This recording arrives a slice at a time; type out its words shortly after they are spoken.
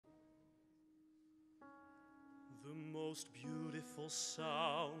The most beautiful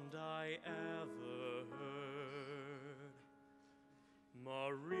sound I ever heard.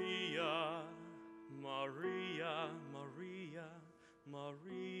 Maria, Maria, Maria,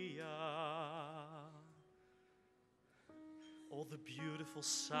 Maria. All the beautiful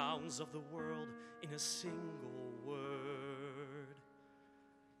sounds of the world in a single word.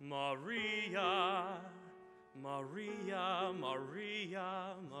 Maria, Maria,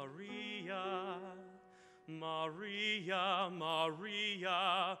 Maria, Maria. Maria,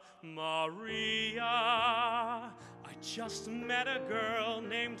 Maria, Maria. I just met a girl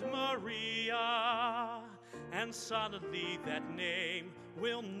named Maria, and suddenly that name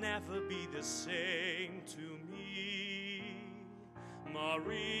will never be the same to me.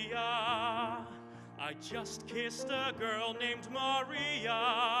 Maria, I just kissed a girl named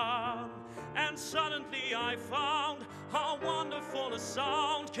Maria, and suddenly I found how wonderful a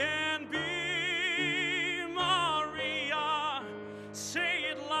sound can be. Maria, say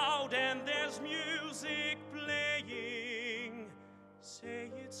it loud and there's music playing.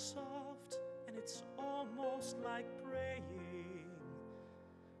 Say it soft and it's almost like praying.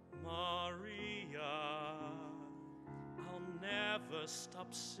 Maria, I'll never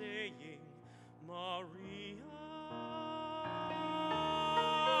stop saying Maria.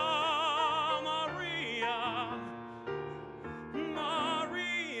 Maria,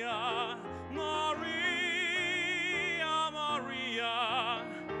 Maria, Maria, Maria,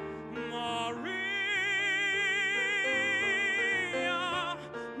 Maria,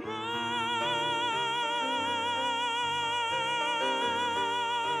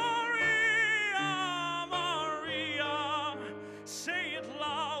 Maria. Say it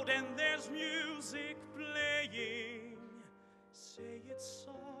loud and there's music playing. Say it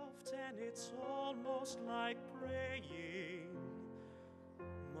soft and it's almost like praying.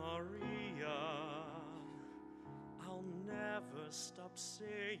 Maria, I'll never stop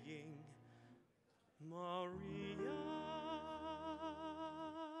saying Maria.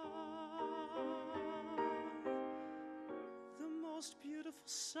 The most beautiful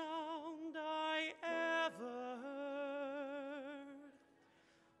sound I ever